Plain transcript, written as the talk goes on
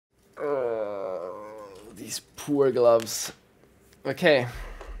These poor gloves. Okay.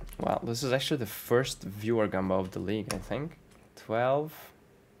 Well, this is actually the first viewer Gamba of the league, I think. 12,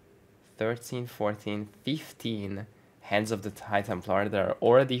 13, 14, 15 Hands of the High Templar. There are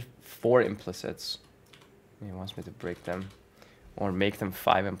already 4 implicits. He wants me to break them. Or make them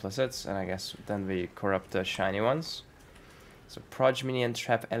 5 implicits, and I guess then we corrupt the shiny ones. So Proj Minion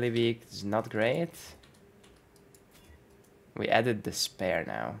Trap Elivic is not great. We added Despair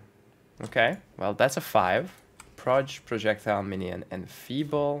now. Okay, well that's a 5. Proj, Projectile, Minion, and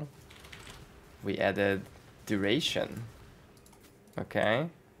Feeble. We added Duration. Okay.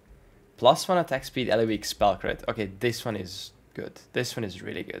 +1 attack speed, Elivic, Spell Crit. Okay, this one is good. This one is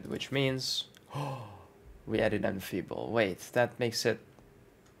really good, which means... we added Enfeeble. Wait, that makes it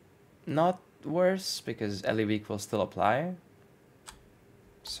not worse because Elivic will still apply.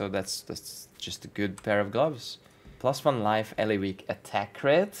 So that's just a good pair of gloves. +1 life, Elivic, attack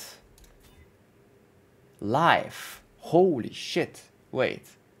crit. Life. Holy shit. Wait.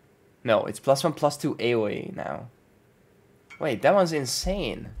 No, it's +1, +2 AoE now. Wait, that one's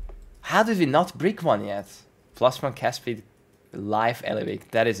insane. How did we not brick one yet? +1 cast speed, life, Elivic.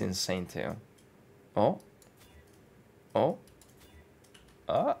 That is insane too. Oh. Oh.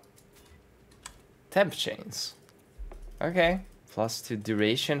 Temp chains. Okay. +2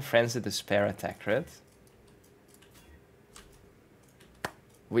 duration, frenzy, despair, attack crit.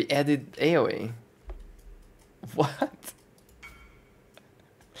 We added AoE. What?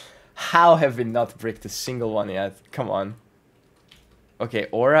 How have we not bricked a single one yet? Come on. Okay,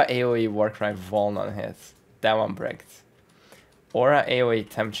 Aura, AoE, Warcry, Vol non-hit. That one bricked. Aura, AoE,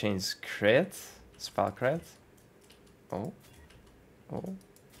 temp chains, crit. Spell crit. Oh. Oh.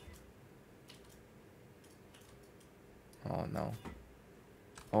 Oh no.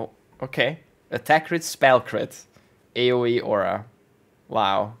 Oh, okay. Attack crit, spell crit. AoE, Aura.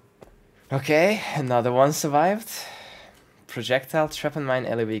 Wow. Okay, another one survived. Projectile, Trap and Mine,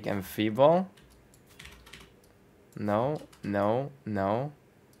 Elivic, and Feeble. No, no, no.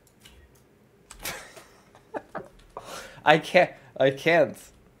 I can't.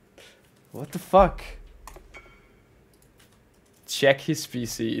 What the fuck? Check his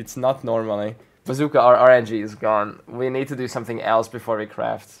PC, it's not normally. Bazooka, our RNG is gone. We need to do something else before we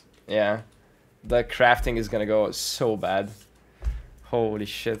craft. Yeah. The crafting is gonna go so bad. Holy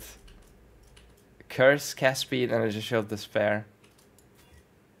shit. Curse, cast speed, energy shield, despair.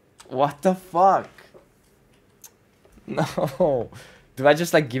 What the fuck? No. Do I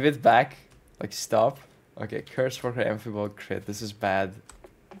just like give it back? Like stop? Okay, curse, worker, amphibial, crit. This is bad.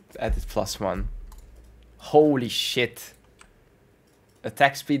 Added +1. Holy shit.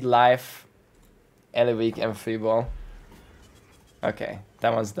 Attack speed, life, Elivic, Enfeeble. Okay,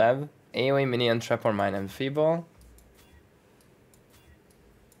 that one's dead. AoE, Minion, Trap or Mine, Enfeeble.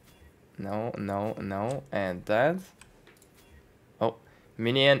 No, no, no, and dead. Oh,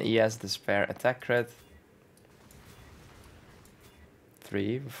 Minion, ES, Despair, attack crit.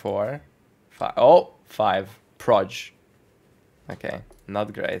 3, 4, 5. Oh, 5. Proj. Okay,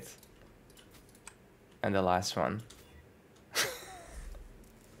 not great. And the last one.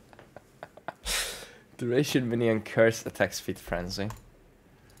 Duration, Minion, Curse, attack speed, frenzy.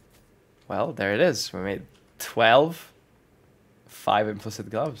 Well, there it is. We made 12 5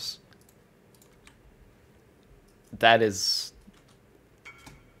 implicit gloves. That is...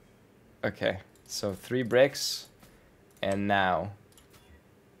 Okay, so 3 bricks. And now...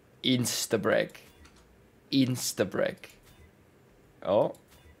 Insta-brick. Insta-brick. Oh.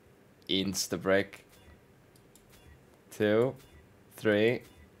 Insta-brick. 2, 3,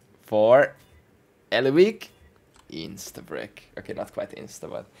 4... Elivic, insta-brick. Okay, not quite insta,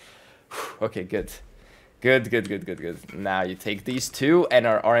 but... Okay, good. Good, good, good, good, good. Now you take these 2, and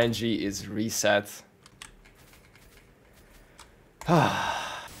our RNG is reset.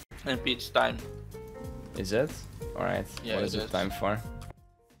 And it's time. Is it? Alright, Yeah, what is it time for?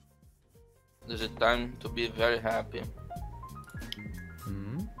 There's a time to be very happy.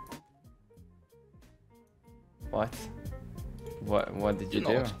 Hmm? What? What did you know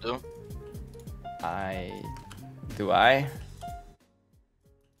do? what to do. Do I?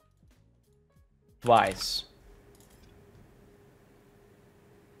 Twice.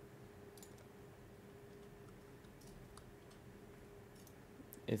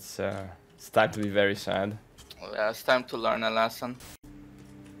 It's time to be very sad. Yeah, it's time to learn a lesson.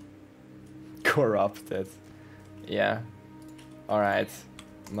 Corrupted. Yeah. Alright.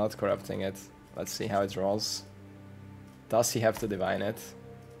 Not corrupting it. Let's see how it rolls. Does he have to divine it?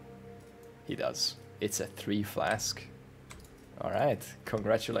 He does. It's a 3 flask. Alright.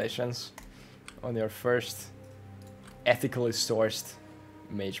 Congratulations on your first ethically sourced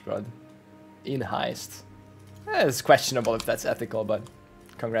Mageblood in heist. It's questionable if that's ethical, but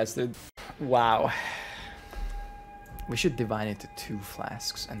congrats, dude. Wow. We should divide it to 2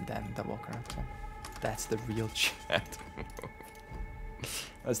 flasks and then double corrupt. That's the real chat move.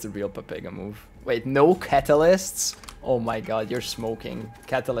 That's the real Papega move. Wait, no catalysts? Oh my god, you're smoking.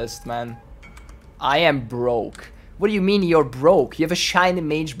 Catalyst, man. I am broke. What do you mean you're broke? You have a shiny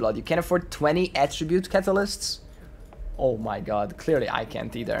Mageblood. You can't afford 20 attribute catalysts? Oh my god, clearly I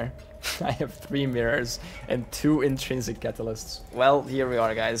can't either. I have 3 mirrors and 2 intrinsic catalysts. Well, here we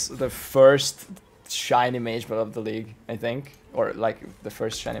are, guys. The first shiny Mageblood of the league, I think. Or, like, the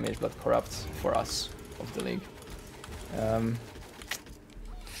first shiny Mageblood corrupt for us of the league.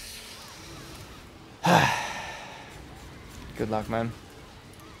 Good luck, man.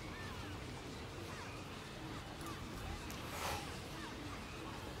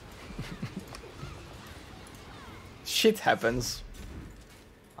 Shit happens.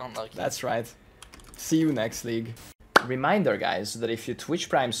 Unlucky. That's right. See you next league. Reminder, guys, that if you Twitch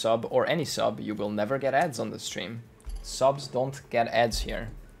Prime sub or any sub, you will never get ads on the stream. Subs don't get ads here.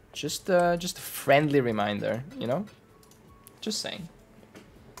 Just a friendly reminder, you know? Just saying.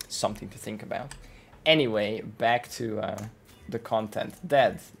 Something to think about. Anyway, back to the content.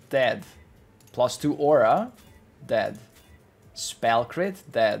 Dead, dead. +2 aura, dead. Spell crit,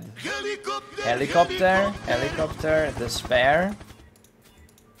 dead. Helicopter, helicopter, despair.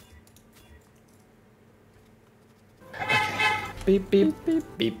 Beep, beep, beep,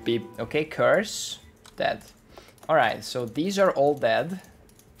 beep, beep. Okay, curse, dead. Alright, so these are all dead.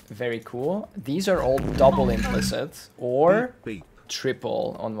 Very cool. These are all double implicit or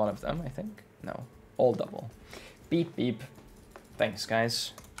triple on one of them, I think. No, all double. Beep, beep. Thanks,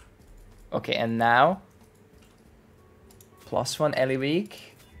 guys. Okay, and now +1 Ellie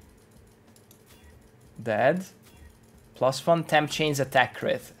weak. Dead. +1 temp chains attack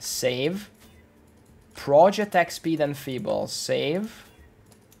crit. Save. Proj attack speed and feeble. Save.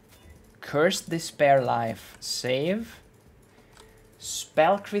 Cursed despair life. Save.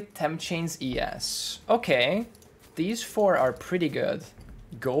 Spell crit temp chains ES. Okay. These 4 are pretty good.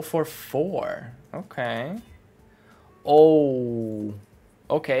 Go for 4. Okay. Oh.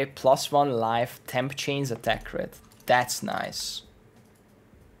 Okay, +1 life temp chains attack crit. That's nice.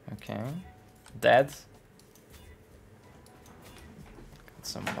 Okay. Dead. Got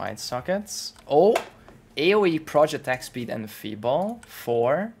some white sockets. Oh! AoE Proj attack speed and feeble.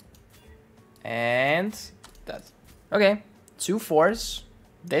 4. And dead. Okay. 2 4s.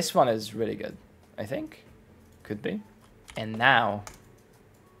 This one is really good, I think. Could be. And now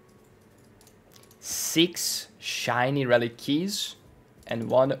 6 shiny relic keys and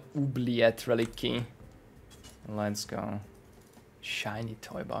 1 oubliette relic key. Let's go. Shiny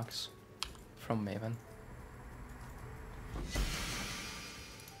toy box from Maven.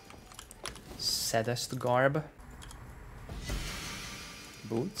 Saddest garb.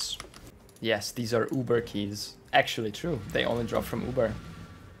 Boots. Yes, these are Uber keys. Actually true. They only drop from Uber.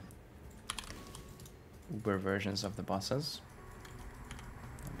 Uber versions of the bosses.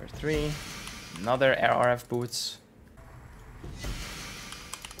 Number 3. Another RF boots.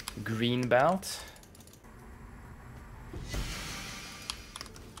 Green belt.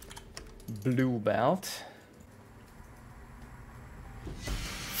 Blue belt.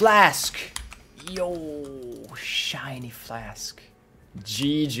 Flask! Yo! Shiny flask.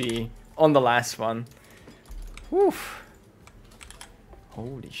 GG on the last one. Whew.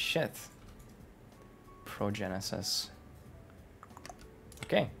 Holy shit. Progenesis.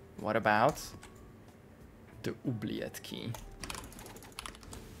 Okay, what about the oubliette key?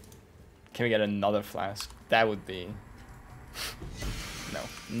 Can we get another flask? That would be... No.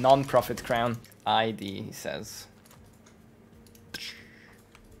 Non-profit crown. ID, he says.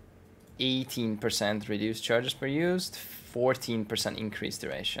 18% reduced charges per used. 14% increased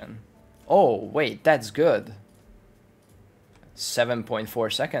duration. Oh, wait, that's good.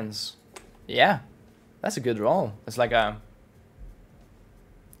 7.4 seconds. Yeah, that's a good roll. It's like a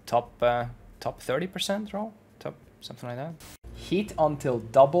top 30% roll? Top, something like that. Heat until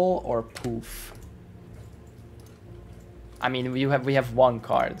double or poof. I mean, we have 1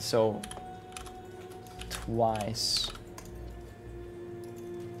 card, so twice.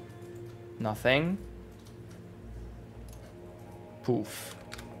 Nothing. Poof.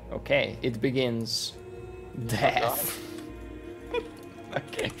 Okay, it begins. Death.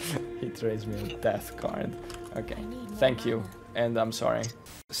 Okay, he trades me a death card. Okay, thank you, and I'm sorry.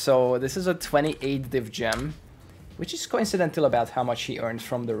 So this is a 28 div gem, which is coincidental about how much he earned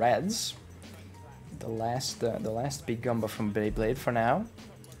from the reds. The last big Gamba from Beyblade for now.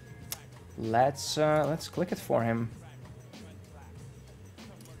 Let's click it for him.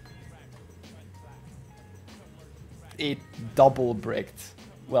 it double bricked.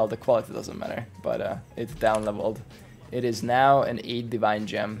 Well, the quality doesn't matter, but it's down leveled. It is now an 8 divine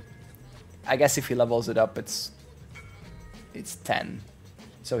gem. I guess if he levels it up, it's 10.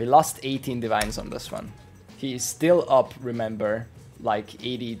 So he lost 18 divines on this one. He is still up, remember, like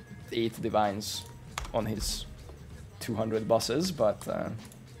 88 divines on his 200 bosses, but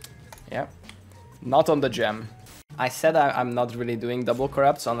yeah, not on the gem. I said I'm not really doing double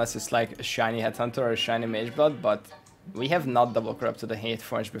corrupts unless it's like a shiny Headhunter or a shiny Mageblood, but we have not double corrupted the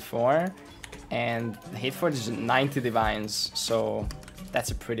Hateforge before, and the Hateforge is 90 divines, so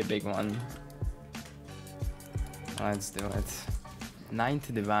that's a pretty big one. Let's do it.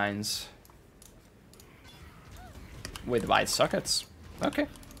 90 divines with white sockets. Okay.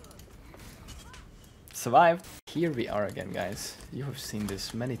 Survived. Here we are again, guys. You have seen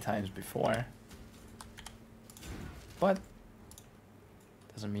this many times before. But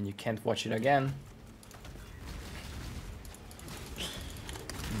doesn't mean you can't watch it again.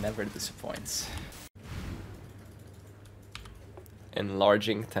 Never disappoints.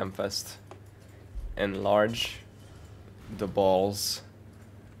 Enlarging Tempest. Enlarge the balls.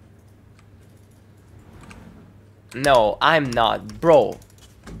 No, I'm not. Bro,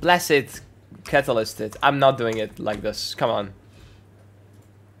 bless it, catalyst it. I'm not doing it like this. Come on.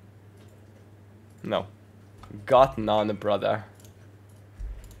 No. Got none, brother.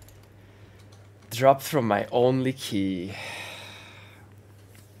 Dropped from my only key.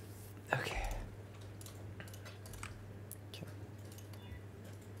 Okay.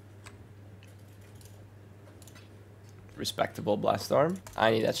 Respectable Blastorm.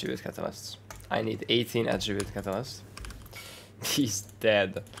 I need attribute catalysts. I need 18 attribute catalysts. He's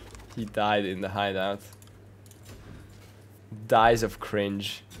dead. He died in the hideout. Dies of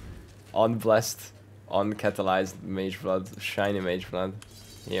cringe. Unblessed. Uncatalyzed Mageblood, shiny Mageblood.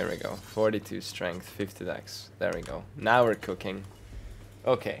 Here we go. 42 strength, 50 dex. There we go. Now we're cooking.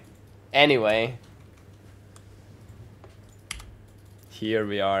 Okay. Anyway. Here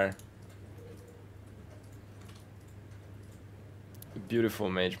we are. Beautiful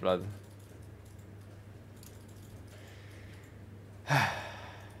Mageblood.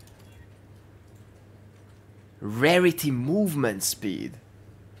 Rarity movement speed.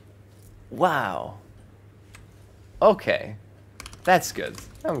 Wow. Okay, that's good.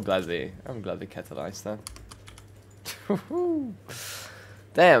 I'm glad they catalyzed that.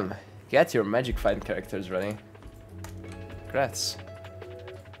 Damn, get your Magic Fight characters ready. Congrats.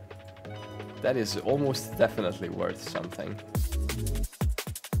 That is almost definitely worth something.